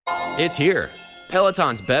It's here.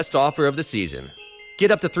 Peloton's best offer of the season. Get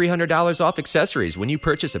up to $300 off accessories when you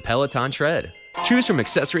purchase a Peloton tread. Choose from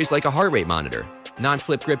accessories like a heart rate monitor,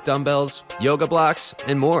 non-slip grip dumbbells, yoga blocks,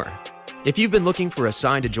 and more. If you've been looking for a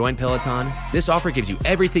sign to join Peloton, this offer gives you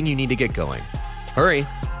everything you need to get going. Hurry,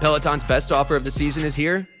 Peloton's best offer of the season is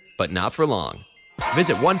here, but not for long.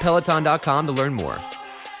 Visit onepeloton.com to learn more.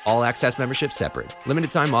 All access membership separate. Limited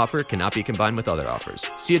time offer cannot be combined with other offers.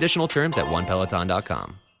 See additional terms at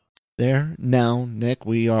onepeloton.com. There now, Nick,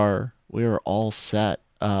 we are all set.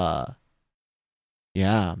 Yeah,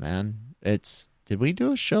 man. Did we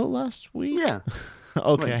do a show last week? Yeah.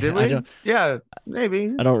 Okay. Wait, did we? Yeah,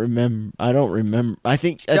 maybe. I don't remember. I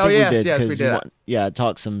think yes, we did. yes, we did.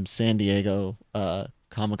 Talk some San Diego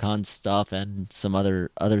Comic-Con stuff and some other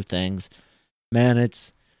things. Man,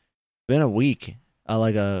 it's been a week.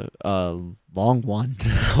 Like a long one.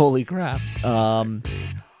 Holy crap.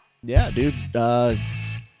 Yeah, dude.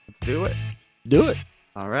 Let's do it. Do it.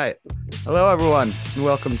 All right. Hello, everyone.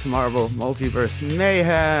 Welcome to Marvel Multiverse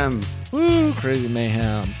Mayhem. Woo! Crazy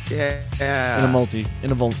mayhem. Yeah. In a multiverse.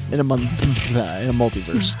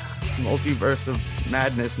 Multiverse of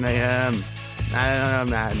madness, mayhem.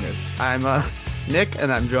 Madness. I'm Nick,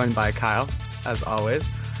 and I'm joined by Kyle, as always.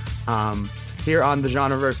 Here on the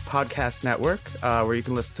Genreverse Podcast Network, where you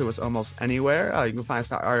can listen to us almost anywhere. You can find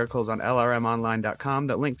us articles on lrmonline.com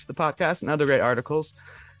that link to the podcast and other great articles.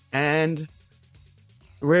 And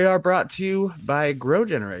we are brought to you by Grow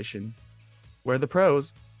Generation, where the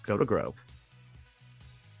pros go to grow.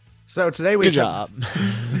 So today we Good job.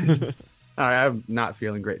 All right, I'm not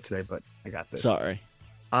feeling great today, but I got this. Sorry.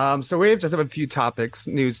 So we just have a few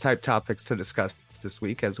news type topics to discuss this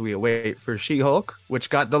week as we await for She-Hulk, which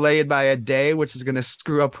got delayed by a day, which is going to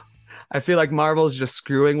screw up. I feel like Marvel's just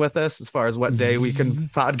screwing with us as far as what day we can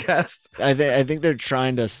podcast. I think they're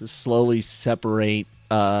trying to slowly separate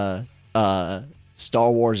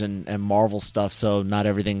Star Wars and Marvel stuff, so not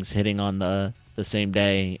everything's hitting on the same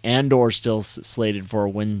day. Andor's still slated for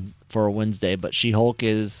a Wednesday, but She-Hulk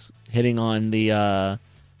is hitting on the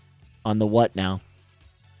what now?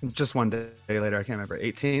 Just one day later, I can't remember,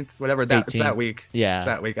 18th, whatever. It's that week. Yeah,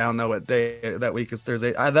 that week. I don't know what day that week is.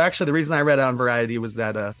 Thursday. Actually, the reason I read it on Variety was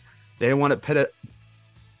that they didn't want to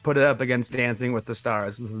put it up against Dancing with the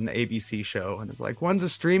Stars. This is an ABC show, and it's like one's a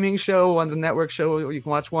streaming show, one's a network show. You can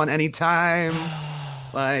watch one anytime.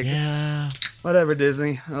 Like, yeah, whatever,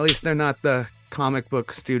 Disney. At least they're not the comic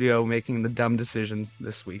book studio making the dumb decisions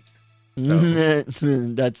this week. So.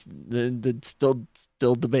 That's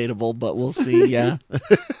still debatable, but we'll see. Yeah.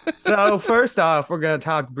 So first off, we're going to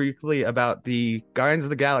talk briefly about the Guardians of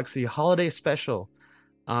the Galaxy holiday special,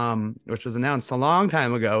 which was announced a long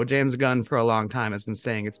time ago. James Gunn for a long time has been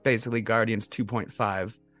saying it's basically Guardians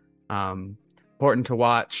 2.5. Important to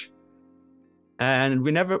watch. And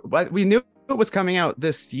we knew it was coming out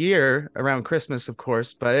this year around Christmas, of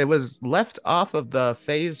course, but it was left off of the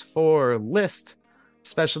Phase 4 list,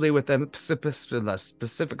 especially with them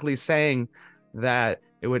specifically saying that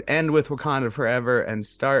it would end with Wakanda Forever and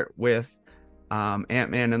start with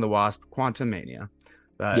Ant-Man and the Wasp: Quantumania.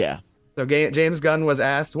 Yeah. So James Gunn was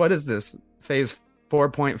asked, what is this, Phase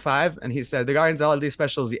 4.5? And he said, the Guardians Holiday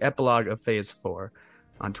Special is the epilogue of Phase 4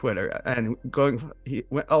 on Twitter. And he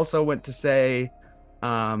also went to say,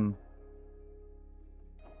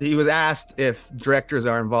 he was asked if directors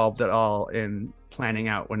are involved at all in planning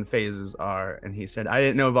out when phases are, and he said, I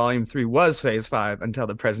didn't know Volume 3 was Phase 5 until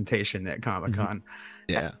the presentation at Comic-Con.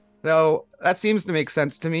 Yeah. So that seems to make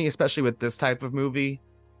sense to me, especially with this type of movie.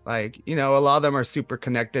 Like, a lot of them are super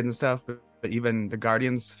connected and stuff, but even the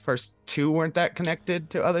Guardians first two weren't that connected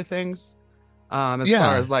to other things. As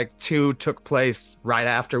far as like 2 took place right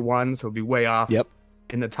after 1, so it'd be way off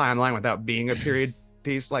in the timeline without being a period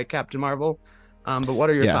piece like Captain Marvel. But what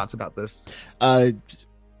are your thoughts about this?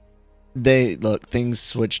 Things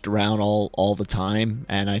switched around all the time,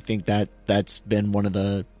 and I think that's been one of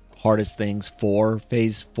the hardest things for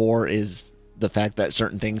Phase 4 is the fact that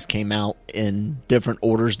certain things came out in different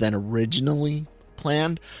orders than originally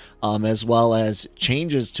planned, as well as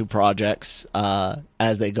changes to projects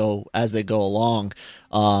as they go along.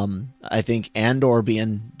 I think Andor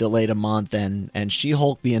being delayed a month and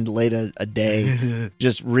She-Hulk being delayed a day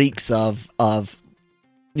just reeks of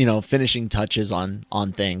finishing touches on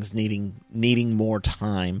things needing more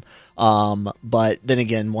time. But then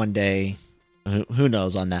again, one day, who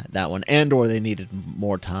knows on that one. Andor, they needed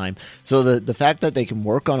more time. So the fact that they can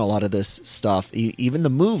work on a lot of this stuff, even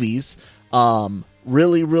the movies,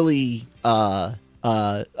 really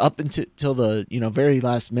up until the very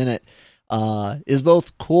last minute, is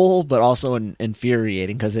both cool but also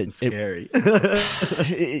infuriating because it's scary.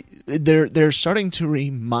 They're starting to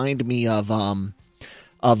remind me of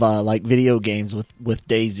like video games with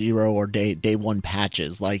day 0 or day 1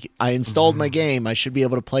 patches. Like, I installed my game, I should be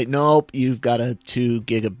able to play. Nope, you've got a 2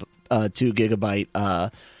 gigabyte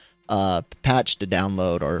patch to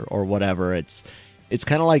download or whatever. It's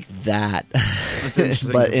kind of like that,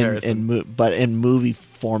 but in movie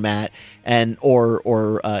format and or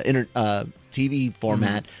TV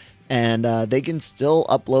format. And they can still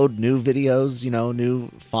upload new videos, new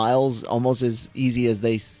files, almost as easy as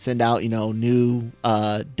they send out, new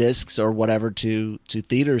discs or whatever to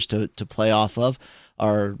theaters to play off of.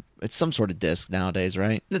 Or it's some sort of disc nowadays,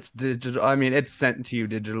 right? It's digital. I mean, it's sent to you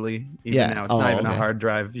digitally. Even now, it's not even a hard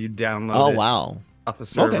drive. You download. Oh, it wow. Off a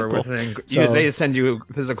server cool. with So they send you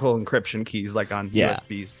physical encryption keys like on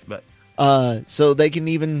USBs, but. So they can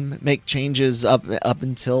even make changes up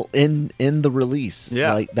until in the release,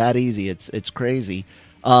 like that easy. It's crazy.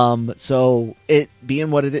 So it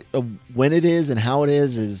being what it when it is and how it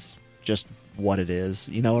is just what it is.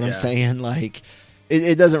 You know what I'm saying? Like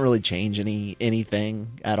it doesn't really change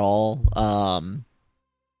anything at all.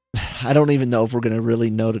 I don't even know if we're going to really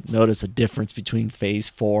notice a difference between Phase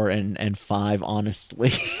 4 and 5,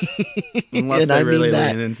 honestly. Unless they really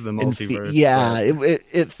lean into the multiverse.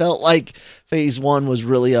 It felt like Phase 1 was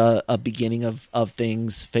really a beginning of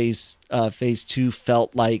things. Phase 2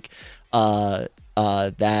 felt like that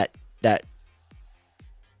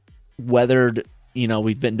weathered,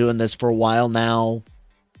 we've been doing this for a while now.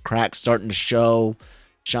 Cracks starting to show,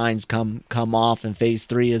 shines come off, and Phase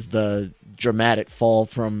 3 is the dramatic fall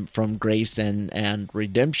from grace and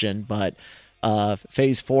redemption. But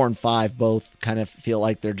Phase 4 and 5 both kind of feel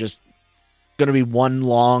like they're just going to be one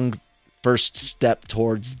long first step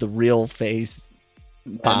towards the real Phase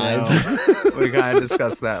 5. We kind of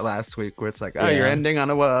discussed that last week, where it's like, you're ending on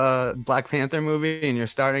a Black Panther movie and you're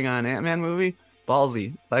starting on an Ant-Man movie.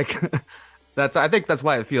 Ballsy. Like I think that's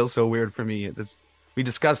why it feels so weird for me. We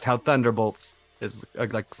discussed how Thunderbolts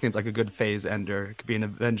seems like a good phase ender. It could be an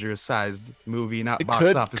Avengers-sized movie, not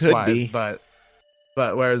box office wise, but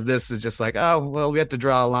whereas this is just like, we have to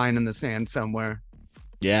draw a line in the sand somewhere.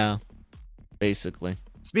 Yeah, basically.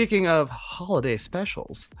 Speaking of holiday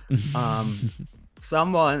specials, can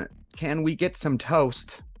we get some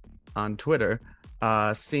toast on Twitter?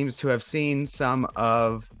 Seems to have seen some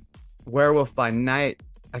of Werewolf by Night.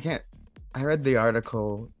 I read the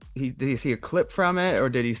article. Did he see a clip from it, or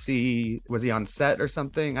was he on set or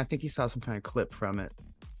something? I think he saw some kind of clip from it.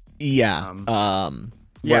 Yeah.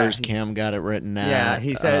 Where's Cam got it written at? Yeah,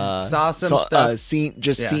 he said saw some stuff.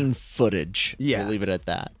 Seen footage. Yeah. We'll leave it at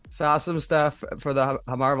that. Saw some stuff for the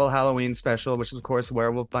Marvel Halloween special, which is of course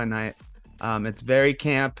Werewolf by Night. It's very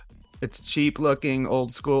camp. It's cheap looking,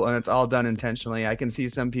 old school, and it's all done intentionally. I can see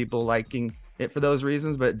some people liking it for those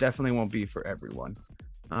reasons, but it definitely won't be for everyone.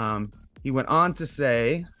 He went on to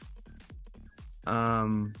say,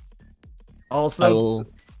 also, go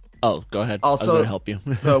ahead. Also, I was going to help you.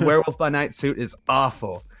 The Werewolf by Night suit is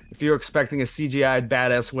awful. If you're expecting a CGI'd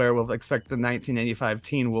badass werewolf, expect the 1985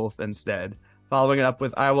 Teen Wolf instead. Following it up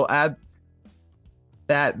with, I will add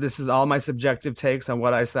that this is all my subjective takes on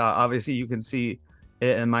what I saw. Obviously, you can see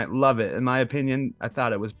it and might love it. In my opinion, I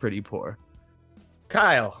thought it was pretty poor.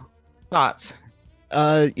 Kyle, thoughts?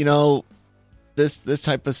 This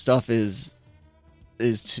type of stuff is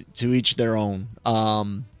to each their own.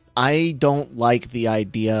 I don't like the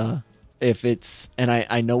idea if it's, and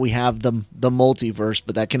I know we have the multiverse,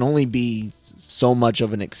 but that can only be so much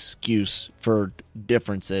of an excuse for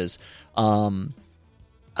differences.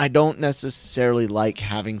 I don't necessarily like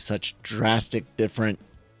having such drastic different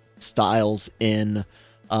styles in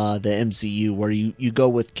the MCU where you go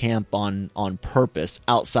with camp on purpose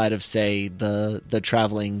outside of, say, the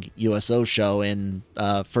traveling USO show in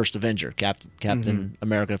First Avenger, Captain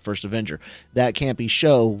America First Avenger. That campy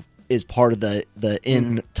show is part of the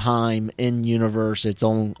in time, in universe. It's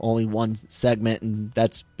only one segment, and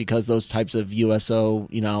that's because those types of USO,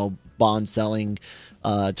 bond selling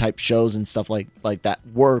type shows and stuff like that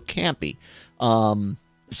were campy.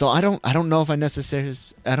 So I don't know if I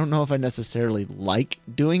necessarily like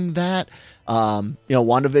doing that.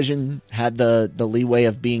 WandaVision had the leeway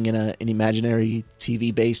of being in an imaginary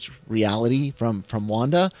TV based reality from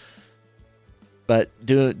Wanda, but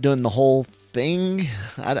doing the whole thing,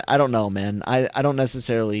 I don't know, man. I don't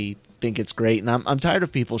necessarily think it's great, and I'm tired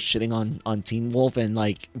of people shitting on Teen Wolf and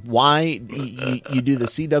like why you do the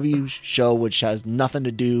CW show, which has nothing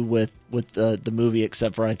to do with the movie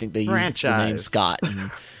except for I think they use the name Scott.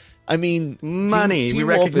 And I mean, money. Teen we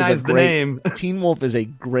Wolf recognize the name. Teen Wolf is a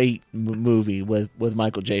great movie with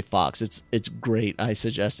Michael J. Fox. It's great. I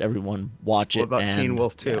suggest everyone watch it. What about Teen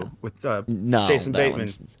Wolf 2 with no, Jason Bateman?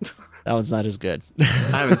 That one's not as good. I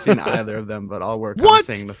haven't seen either of them, but I'll work on What?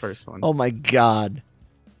 seeing the first one. Oh my god.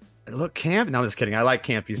 Look, camp. No, I'm just kidding. I like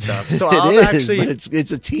campy stuff. So It I'll is, actually. but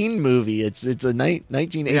it's a teen movie. It's a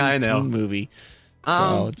 1980s teen movie.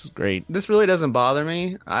 So it's great. This really doesn't bother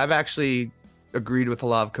me. I've actually agreed with a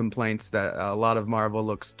lot of complaints that a lot of Marvel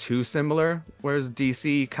looks too similar, whereas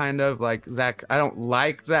DC kind of like I don't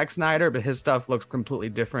like Zack Snyder, but his stuff looks completely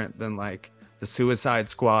different than like the Suicide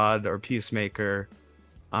Squad or Peacemaker.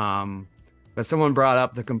 But someone brought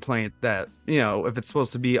up the complaint that, if it's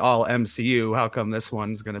supposed to be all MCU, how come this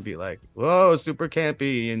one's going to be like, whoa, super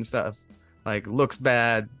campy and stuff? Like, looks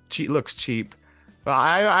bad, looks cheap. But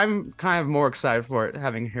I'm kind of more excited for it,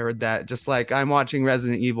 having heard that. Just like I'm watching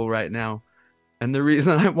Resident Evil right now. And the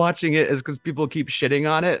reason I'm watching it is because people keep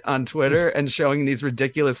shitting on it on Twitter and showing these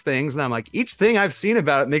ridiculous things. And I'm like, each thing I've seen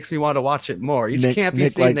about it makes me want to watch it more. Each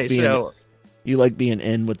campy scene they show. You like being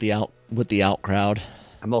in with the out crowd.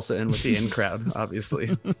 I'm also in with the in crowd,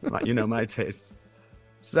 obviously. My tastes.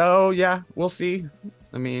 So, yeah, we'll see.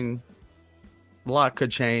 I mean, a lot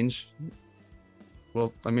could change.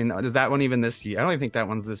 Well, I mean, is that one even this year? I don't even think that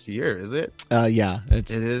one's this year, is it? Yeah.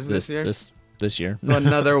 It is this year? This year.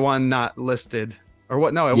 Another one not listed. Or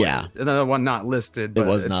what? No, another one not listed. But it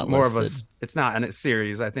was not more listed. It's not in its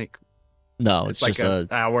series, I think. No, it's like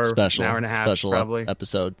just an hour and a half, special probably.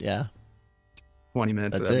 episode, yeah. 20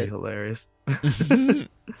 minutes, That's that'd it. be hilarious.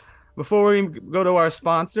 Before we go to our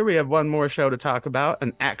sponsor, we have one more show to talk about,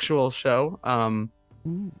 an actual show.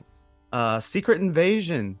 Secret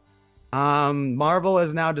Invasion. Marvel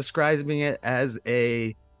is now describing it as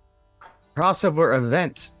a crossover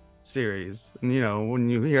event series. And, when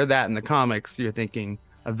you hear that in the comics, you're thinking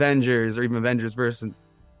Avengers or even Avengers versus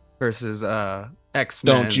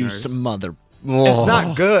X-Men. Don't you some mother... It's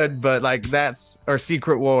not good, but like or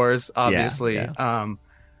Secret Wars, obviously. Yeah.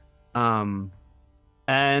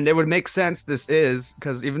 And it would make sense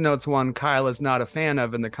because even though it's one Kyle is not a fan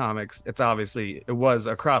of in the comics, it was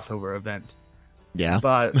a crossover event. Yeah.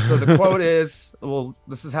 But so the quote is,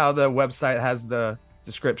 this is how the website has the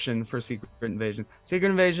description for Secret Invasion. Secret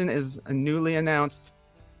Invasion is a newly announced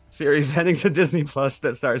series heading to Disney Plus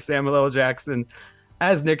that stars Samuel L. Jackson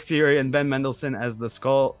as Nick Fury and Ben Mendelsohn as the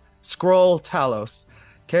Skrull Talos,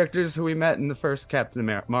 characters who we met in the first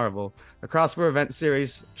Captain Marvel. The crossover event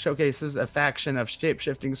series showcases a faction of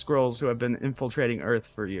shape-shifting Skrulls who have been infiltrating Earth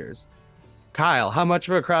for years. Kyle, how much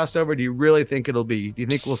of a crossover do you really think it'll be? Do you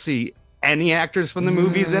think we'll see any actors from the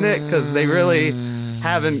movies in it? Because they really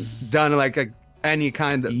haven't done like any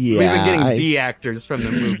kind of... Yeah, we've been getting B actors from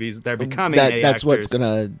the movies. They're becoming A that's actors. what's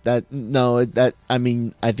gonna... I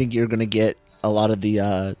mean, I think you're gonna get a lot of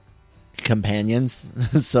the companions.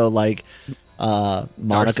 So like... Monica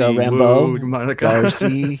Darcy, Rambeau, Monica.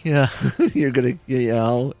 Darcy, yeah, you're gonna,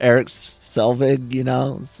 Eric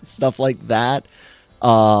Selvig, stuff like that.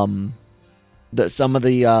 Some of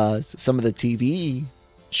the TV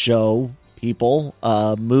show people,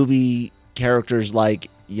 movie characters like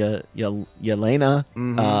Yelena.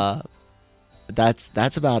 Mm-hmm.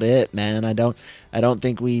 That's about it, man. I don't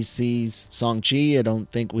think we see Shang-Chi. I don't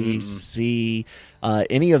think we see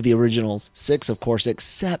any of the originals 6, of course,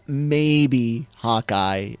 except maybe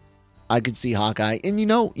Hawkeye. I could see Hawkeye. And you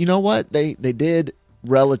know what? They did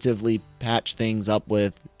relatively patch things up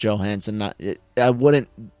with Johansson. I wouldn't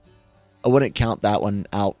count that one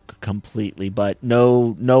out completely, but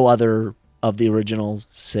no other of the original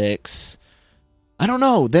 6. I don't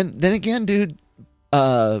know. Then again, dude,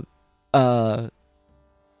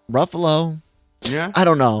 Ruffalo. Yeah, I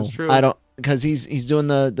don't know. that's true. I don't, because he's doing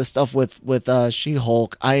the stuff with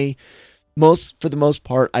She-Hulk. For the most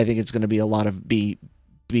part, I think it's going to be a lot of B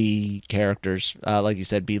characters, like you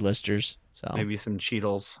said, B-listers. So maybe some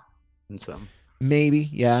Cheetles and some. Maybe,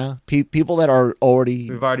 yeah. People that are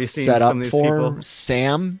We've already seen set up some of these for people.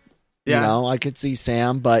 Sam. Yeah. I could see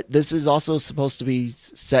Sam, but this is also supposed to be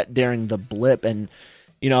set during the blip, and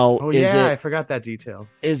I forgot that detail.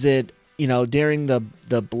 Is it during the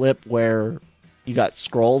blip where you got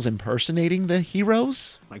Skrulls impersonating the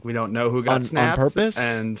heroes? Like we don't know who got snapped on purpose,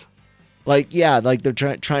 and like they're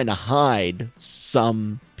trying to hide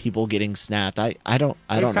some people getting snapped. I don't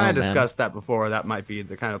know. We've kind of discussed that before. That might be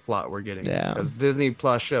the kind of plot we're getting. Yeah, because Disney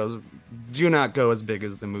Plus shows do not go as big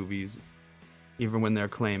as the movies, even when they're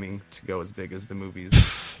claiming to go as big as the movies.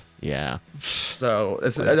 Yeah. So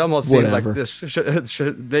it almost seems Whatever. like this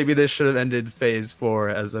should have ended Phase 4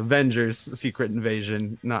 as Avengers Secret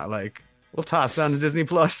Invasion, not like we'll toss on to Disney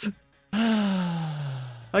Plus.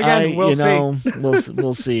 Again, we'll see.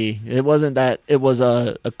 We'll see. It wasn't that. It was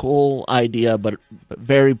a cool idea, but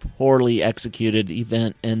very poorly executed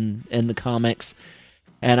event in the comics,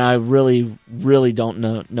 and I really don't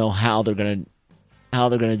know how they're gonna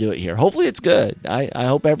do it here. Hopefully, it's good. I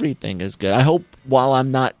hope everything is good. I hope, while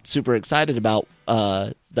I'm not super excited about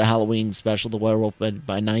the Halloween special, The Werewolf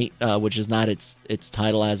by Night, which is not its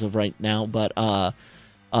title as of right now, but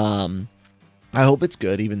I hope it's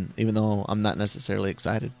good, even though I'm not necessarily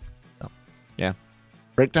excited. So, yeah.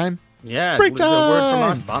 Break time? Yeah. Break time! The word from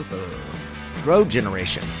our sponsor. Grow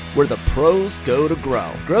Generation, where the pros go to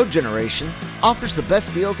grow. Grow Generation offers the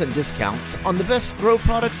best deals and discounts on the best grow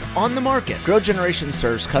products on the market. Grow Generation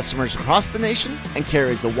serves customers across the nation and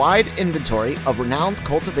carries a wide inventory of renowned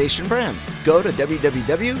cultivation brands. Go to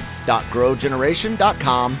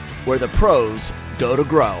www.growgeneration.com, where the pros go to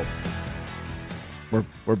grow.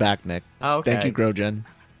 We're back, Nick. Okay. Thank you, GrowGen.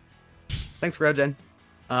 Thanks, GrowGen.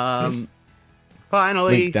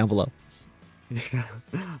 Finally, link down below.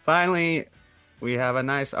 Finally, we have a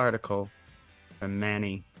nice article from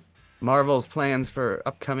Manny. Marvel's plans for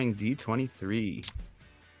upcoming D23.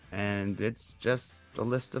 And it's just a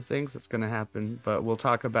list of things that's going to happen, but we'll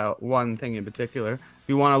talk about one thing in particular. If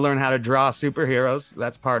you want to learn how to draw superheroes,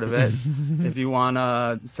 that's part of it. If you want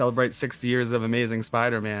to celebrate 60 years of Amazing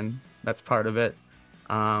Spider-Man, that's part of it.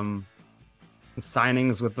 Signings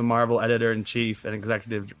with the Marvel editor-in-chief and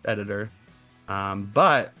executive editor.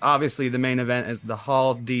 But obviously the main event is the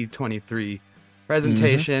Hall D23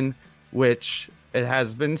 presentation, which it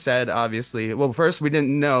has been said, obviously. Well, first, we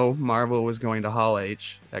didn't know Marvel was going to Hall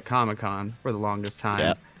H at Comic-Con for the longest time.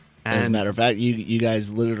 Yeah. And as a matter of fact, you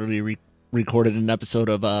guys literally recorded an episode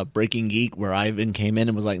of Breaking Geek where Ivan came in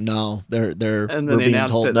and was like, "No, and then we're they being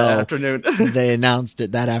announced told it no." that afternoon. They announced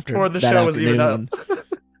it that Before the that show was even afternoon. up.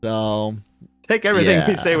 So Take everything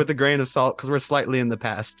we yeah. say with a grain of salt, because we're slightly in the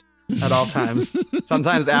past at all times.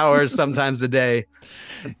 Sometimes hours, sometimes a day.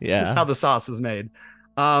 Yeah. That's how the sauce is made.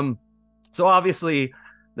 So obviously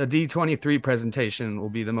the D23 presentation will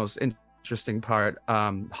be the most interesting part.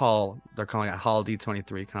 Hall, they're calling it Hall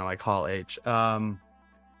D23, kind of like Hall H.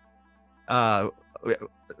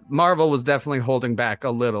 Marvel was definitely holding back a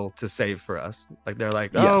little to save for us. Like, they're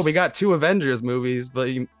like, Yes. we got 2 Avengers movies, but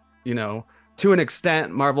you know, to an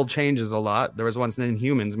extent, Marvel changes a lot. There was once an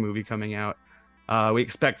Inhumans movie coming out. We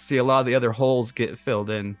expect to see a lot of the other holes get filled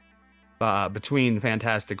in between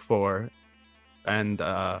Fantastic Four. And,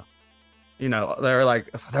 there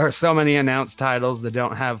are so many announced titles that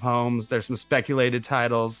don't have homes. There's some speculated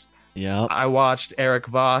titles. Yep. I watched Eric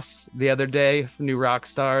Voss the other day, New Rock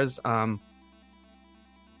Stars,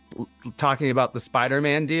 talking about the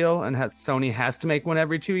Spider-Man deal, and Sony has to make one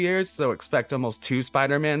every 2 years, so expect almost 2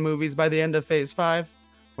 Spider-Man movies by the end of Phase 5,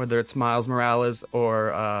 whether it's Miles Morales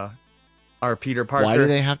or our Peter Parker. Why do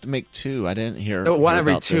they have to make 2? I didn't hear. No, one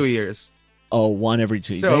every about 2 this. years. Oh, one every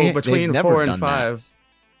 2 years. So between 4 and that. 5.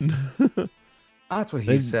 That's what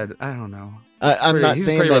he said. I don't know. I'm not he's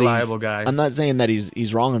saying a pretty that reliable guy. I'm not saying that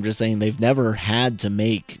he's wrong. I'm just saying they've never had to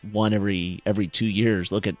make one every 2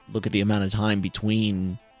 years. Look at the amount of time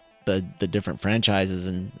between the different franchises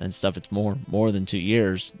and stuff. It's more than 2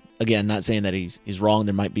 years. Again, not saying that he's wrong.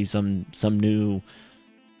 There might be some new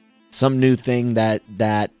thing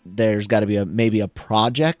that there's got to be maybe a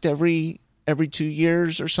project every 2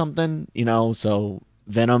 years or something. So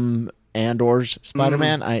Venom and or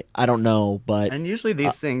Spider-Man. I don't know, but and usually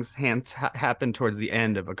these things happen towards the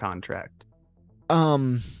end of a contract.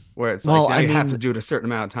 Where it's you have to do it a certain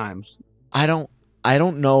amount of times. I don't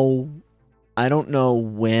know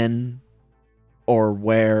when or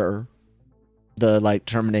where the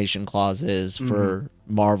termination clause is for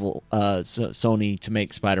Marvel Sony to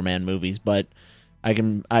make Spider-Man movies, but I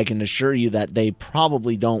can assure you that they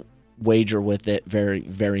probably don't wager with it very,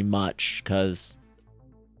 very much, because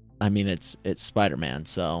it's Spider-Man.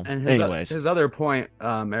 So And anyways, his other point,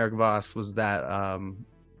 Eric Voss, was that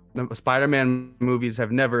the Spider-Man movies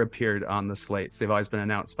have never appeared on the slates. They've always been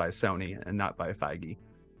announced by Sony and not by Feige.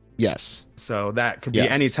 yes. So that could be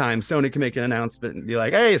any time Sony can make an announcement and be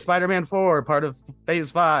like, "Hey, Spider-Man 4, part of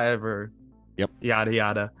Phase 5," or yada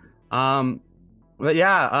yada. But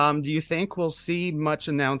yeah, do you think we'll see much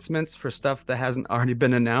announcements for stuff that hasn't already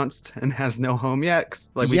been announced and has no home yet?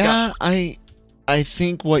 I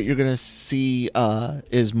think what you're gonna see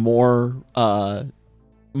is more of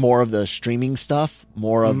the streaming stuff,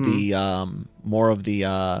 more of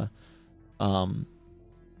the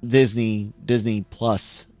Disney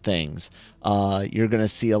Plus things. You're gonna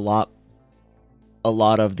see a lot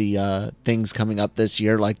of the things coming up this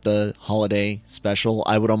year, like the holiday special.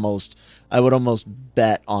 I would almost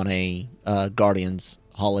bet on a Guardians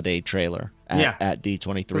holiday trailer at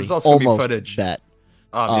D23. There's also gonna be Almost footage, bet.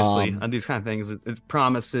 obviously, on these kind of things. It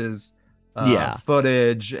promises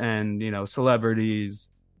footage and celebrities.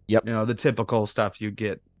 Yep. The typical stuff you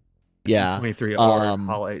get. Yeah. 23 or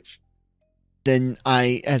Hall H. Then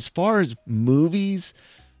as far as movies,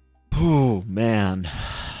 oh man.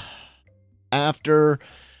 When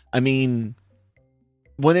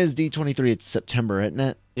is D23? It's September, isn't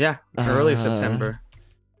it? Yeah, early September.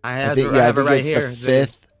 I have it right here. The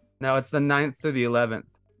 5th. No, it's the 9th through the 11th.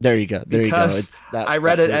 There you go. Because I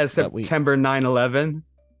read it as September 9/11.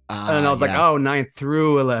 And I was like, 9th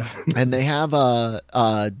through 11. And they have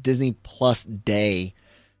a Disney Plus Day.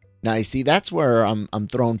 Now, you see, that's where I'm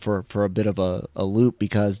thrown for a bit of a loop,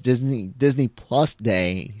 because Disney Plus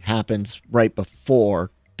Day happens right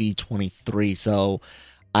before D23. So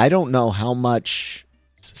I don't know how much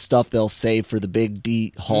stuff they'll save for the big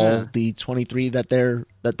D23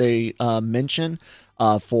 that they mention.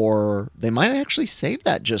 They might actually save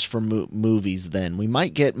that just for movies. Then we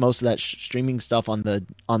might get most of that streaming stuff on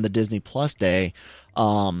the Disney Plus Day.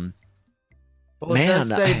 Well, it does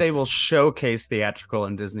say they will showcase theatrical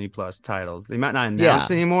and Disney Plus titles. They might not announce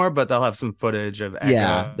anymore, but they'll have some footage of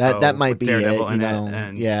Echo, that might be Daredevil it.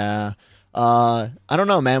 I don't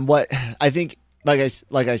know, man. What I think, like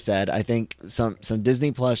I said, I think some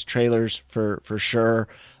Disney Plus trailers for sure.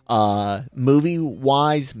 Movie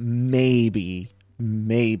wise, maybe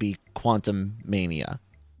Quantum Mania.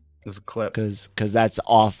 There's a clip because that's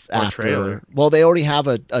off or after. Trailer. Well, they already have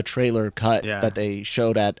a trailer cut that they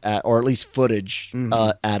showed at or at least footage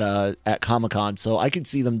at Comic-Con. So I could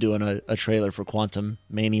see them doing a trailer for Quantum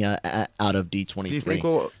Mania out of D23. Do you think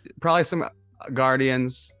probably some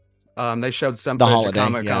Guardians? They showed some footage at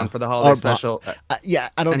Comic-Con for the holiday special. I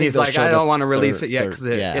don't. And he's like, I don't want to release it yet because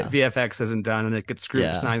VFX isn't done, and it could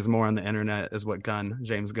scrutinize more on the internet, is what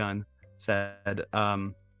James Gunn said.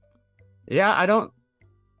 I don't.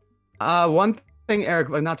 One thing, Eric,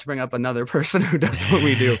 not to bring up another person who does what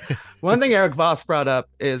we do. One thing Eric Voss brought up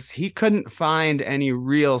is he couldn't find any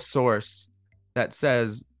real source that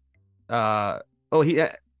says,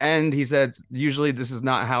 he said usually this is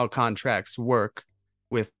not how contracts work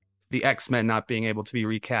with the X-Men not being able to be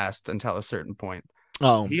recast until a certain point.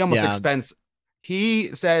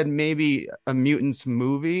 He said maybe a Mutants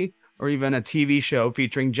movie or even a TV show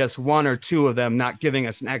featuring just one or two of them, not giving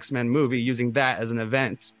us an X-Men movie, using that as an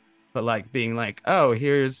event. But like being like, oh,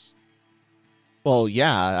 here's,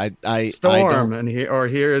 Storm, and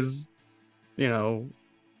here's,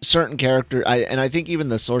 certain character. I think even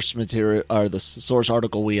the source material or the source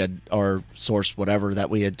article we had, or source whatever that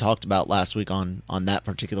we had talked about last week on that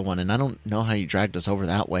particular one. And I don't know how you dragged us over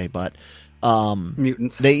that way, but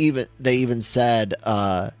Mutants. They even said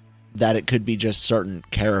that it could be just certain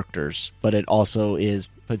characters, but it also is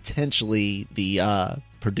potentially the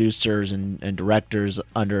producers and directors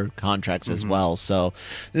under contracts as well. So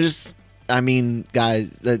guys,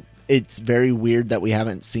 that it's very weird that we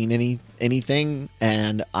haven't seen anything,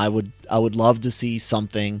 and I would love to see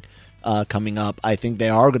something coming up. I think they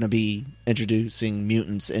are going to be introducing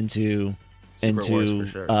mutants into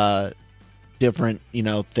different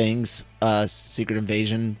things, Secret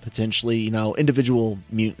Invasion, potentially, individual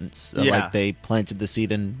mutants, like they planted the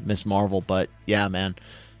seed in Miss Marvel. But yeah, man,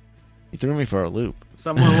 you threw me for a loop.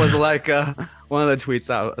 Someone was like, one of the tweets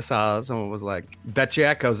I saw, someone was like, bet you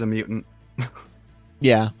Echo's a mutant.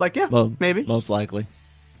 Yeah. Like, maybe. Most likely.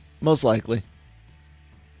 So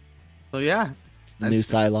yeah. It's the new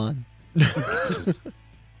Cylon.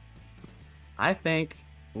 I think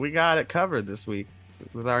we got it covered this week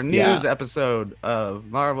with our news episode of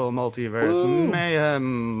Marvel Multiverse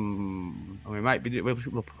Mayhem.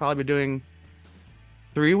 We'll probably be doing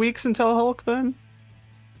 3 weeks until Hulk then?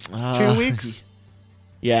 2 weeks?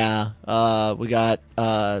 Yeah. We got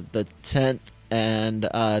the 10th, and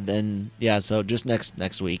then so just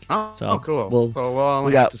next week. Oh, cool. We'll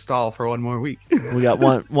only have to stall for one more week. We got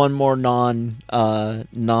one more non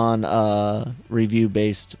review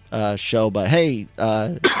based show, but hey,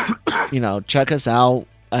 check us out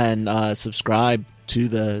and subscribe to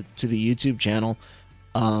the YouTube channel,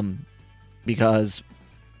 because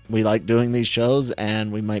we like doing these shows,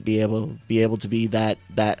 and we might be able to be that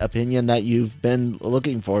opinion that you've been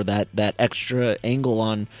looking for, that extra angle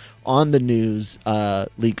on the news,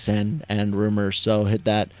 leaks and rumors. So hit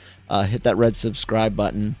that red subscribe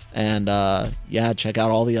button, and check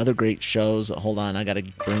out all the other great shows. Hold on, I gotta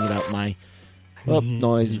bring it up. My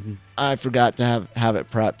noise. I forgot to have it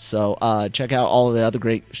prepped. So check out all of the other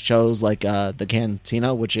great shows like the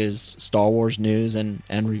Cantina, which is Star Wars news and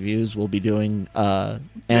reviews. We'll be doing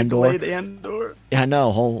Andor. Andor. Yeah, I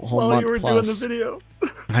know, whole While month you were plus. doing the video.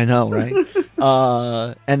 I know, right?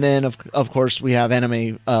 And then of course we have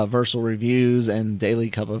Anime Versal reviews and Daily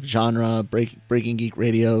Cup of Genre, Breaking Geek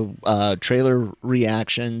Radio, trailer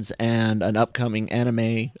reactions, and an upcoming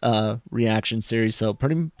anime reaction series. So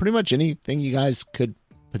pretty much anything you guys could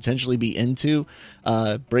potentially be into.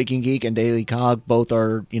 Breaking Geek and Daily Cog both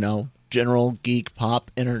are, general geek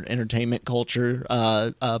pop entertainment culture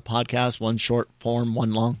podcast. One short form,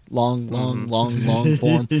 one long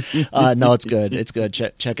form. No, it's good. It's good.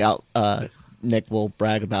 Check out. Nick will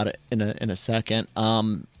brag about it in a second.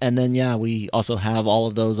 And then we also have all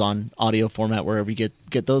of those on audio format wherever you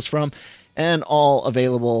get those from, and all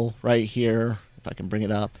available right here. If I can bring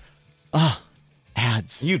it up.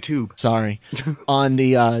 Ads. YouTube. Sorry. On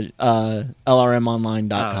the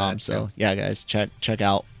lrmonline.com. Right, So yeah, guys, check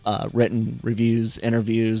out written reviews,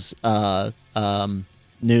 interviews,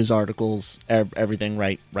 news articles, everything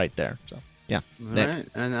right there. So yeah. All right.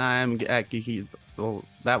 And I'm at Geeky. Well,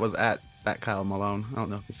 that was at Kyle Malone. I don't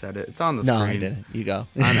know if you said it. It's on the screen. No, I didn't. You go.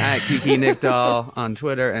 I'm at Geeky Nick Doll on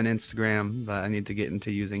Twitter and Instagram, but I need to get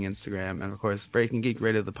into using Instagram. And of course, Breaking Geek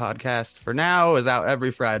Radio, the podcast, for now is out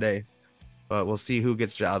every Friday. But we'll see who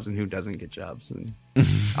gets jobs and who doesn't get jobs. And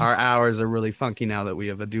our hours are really funky now that we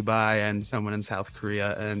have a Dubai and someone in South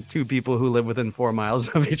Korea and two people who live within 4 miles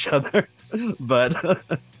of each other. But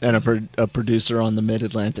and a producer on the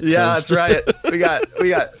Mid-Atlantic yeah, coast. that's right. We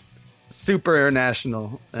got super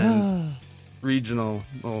international and regional.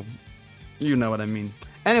 Well, you know what I mean.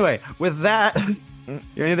 Anyway, with that, you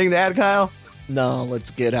anything to add, Kyle? No,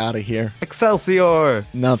 let's get out of here. Excelsior.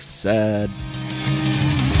 Enough said.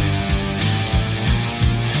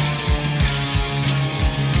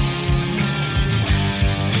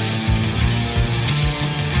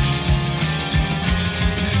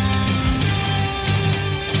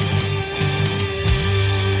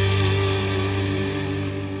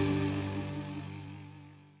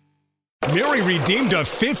 Mary redeemed a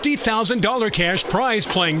 $50,000 cash prize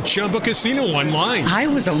playing Chumba Casino online. I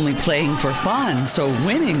was only playing for fun, so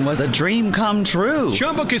winning was a dream come true.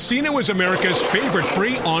 Chumba Casino is America's favorite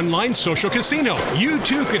free online social casino. You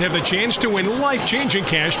too could have the chance to win life-changing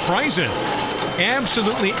cash prizes.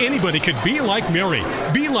 Absolutely anybody could be like Mary.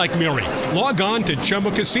 Be like Mary. Log on to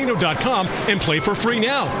ChumbaCasino.com and play for free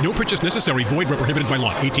now. No purchase necessary. Void where prohibited by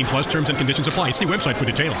law. 18 plus terms and conditions apply. See website for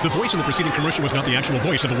details. The voice in the preceding commercial was not the actual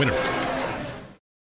voice of the winner.